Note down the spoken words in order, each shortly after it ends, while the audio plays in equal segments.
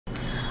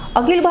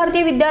अखिल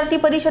भारतीय विद्यार्थी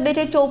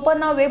परिषदेचे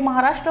 54वे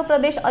महाराष्ट्र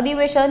प्रदेश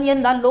अधिवेशन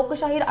यंदा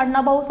लोकशाहीर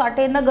अण्णाभाऊ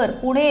साठे नगर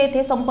पुणे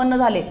येथे संपन्न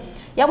झाले।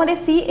 यामध्ये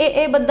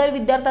सीएए बद्दल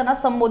विद्यार्थ्यांना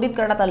संबोधित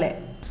करण्यात आले।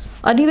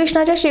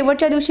 अधिवेशनाच्या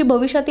शेवटच्या दिवशी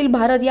भविष्यातील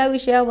भारत या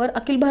विषयावर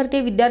अखिल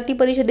भारतीय विद्यार्थी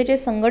परिषदेचे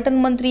संघटन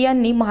मंत्री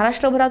यांनी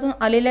महाराष्ट्रभरातून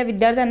आलेल्या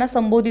विद्यार्थ्यांना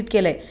संबोधित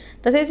केले।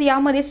 तसेच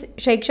यामध्ये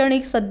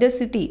शैक्षणिक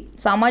सद्यस्थिती,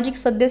 सामाजिक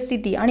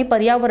सद्यस्थिती आणि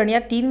पर्यावरण या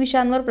 3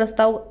 विषयांवर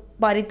प्रस्ताव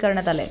पारित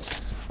करण्यात आले।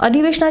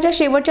 अधिवेशनाच्या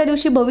शेवटच्या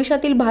दिवशी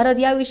भविष्यातील भारत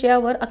या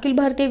विषयावर अखिल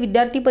भारतीय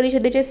विद्यार्थी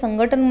परिषदेचे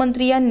संघटन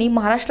मंत्री यांनी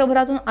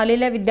महाराष्ट्रभरातून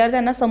आलेल्या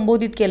विद्यार्थ्यांना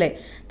संबोधित केले।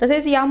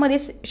 तसेच यामध्ये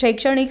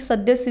शैक्षणिक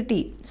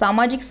सद्यस्थिती,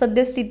 सामाजिक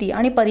सद्यस्थिती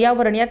आणि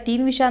पर्यावरण या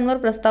 3 विषयांवर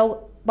प्रस्ताव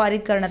पारित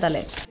करण्यात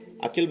आले।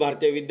 अखिल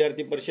भारतीय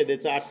विद्यार्थी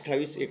परिषदेचा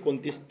 28,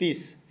 29,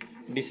 30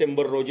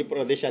 डिसेंबर रोजी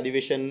प्रदेश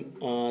अधिवेशन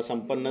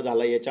संपन्न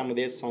झालं।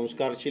 याच्यामध्ये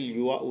संस्कारशील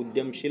युवा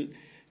उद्यमशील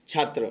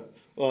छात्र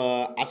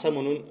असं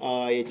म्हणून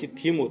याची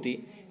थीम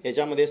होती।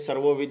 याच्यामध्ये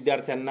सर्व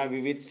विद्यार्थ्यांना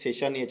विविध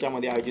सेशन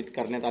याच्यामध्ये आयोजित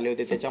करण्यात आले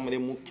होते। त्याच्यामध्ये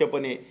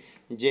मुख्यपणे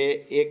जे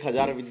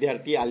 1000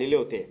 विद्यार्थी आलेले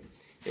होते,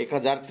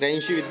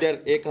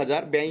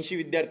 1082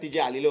 विद्यार्थी जे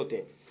आलेले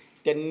होते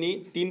त्यांनी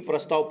 3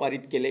 प्रस्ताव पारित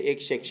केले।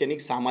 एक शैक्षणिक,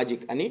 सामाजिक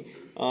आणि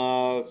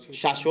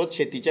शाश्वत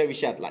शेतीच्या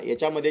विषयातला।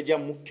 याच्यामध्ये ज्या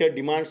मुख्य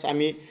डिमांड्स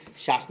आम्ही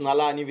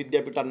शासनाला आणि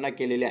विद्यापीठांना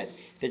केलेल्या आहेत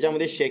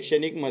त्याच्यामध्ये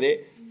शैक्षणिकमध्ये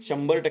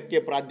 100%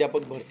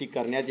 प्राध्यापक भरती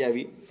करण्यात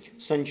यावी,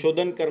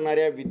 संशोधन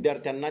करणाऱ्या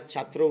विद्यार्थ्यांना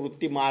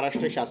छात्रवृत्ती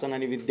महाराष्ट्र शासन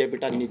आणि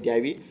विद्यापीठांनी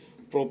द्यावी,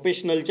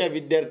 प्रोफेशनलच्या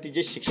विद्यार्थी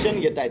जे शिक्षण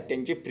घेत आहेत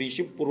त्यांची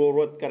फ्रीशिप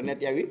पूर्ववत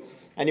करण्यात यावी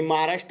आणि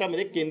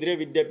महाराष्ट्रामध्ये केंद्रीय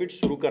विद्यापीठ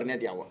सुरू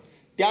करण्यात यावं।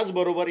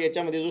 त्याचबरोबर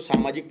याच्यामध्ये जो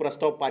सामाजिक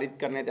प्रस्ताव पारित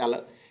करण्यात आला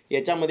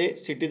याच्यामध्ये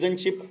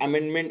सिटिझनशिप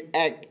अमेंडमेंट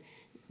ॲक्ट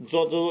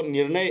जो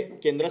निर्णय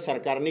केंद्र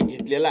सरकारने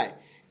घेतलेला आहे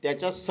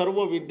त्याच्या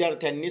सर्व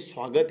विद्यार्थ्यांनी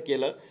स्वागत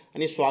केलं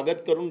आणि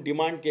स्वागत करून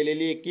डिमांड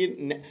केलेली आहे की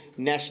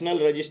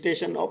national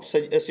registration of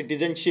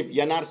citizenship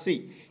NRC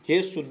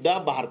हे सुद्धा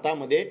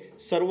भारतामध्ये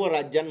सर्व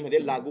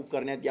राज्यांमध्ये लागू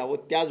करण्यात यावं।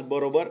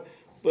 त्याचबरोबर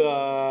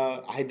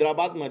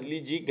हैदराबादमधली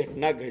जी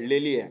घटना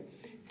घडलेली आहे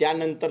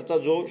त्यानंतरचा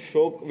जो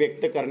शोक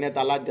व्यक्त करण्यात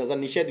आला, त्याचा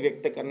निषेध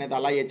व्यक्त करण्यात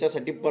आला,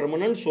 याच्यासाठी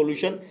परमनंट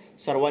सोल्युशन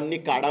सर्वांनी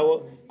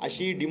काढावं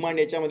अशी डिमांड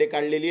याच्यामध्ये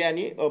काढलेली आहे।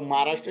 आणि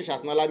महाराष्ट्र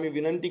शासनाला आम्ही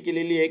विनंती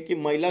केलेली आहे की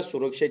महिला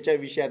सुरक्षेच्या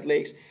विषयातलं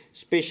एक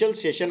स्पेशल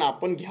सेशन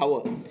आपण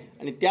घ्यावं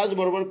आणि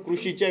त्याचबरोबर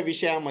कृषीच्या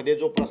विषयामध्ये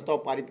जो प्रस्ताव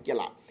पारित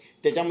केला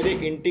त्याच्यामध्ये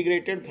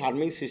इंटिग्रेटेड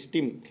फार्मिंग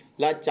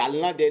सिस्टीमला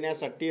चालना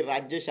देण्यासाठी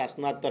राज्य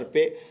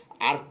शासनातर्फे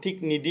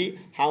आर्थिक निधी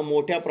हा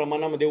मोठ्या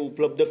प्रमाणामध्ये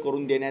उपलब्ध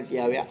करून देण्यात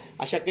याव्या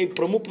अशा काही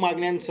प्रमुख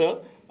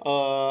मागण्यांचं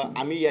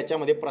आम्ही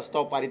याच्यामध्ये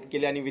प्रस्ताव पारित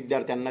केले आणि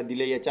विद्यार्थ्यांना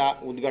दिले। याच्या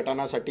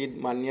उद्घाटनासाठी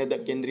माननीय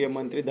केंद्रीय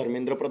मंत्री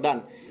धर्मेंद्र प्रधान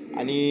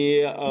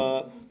आणि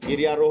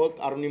गिर्यारोहक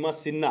अरुणिमा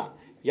सिन्हा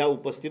या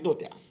उपस्थित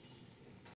होत्या।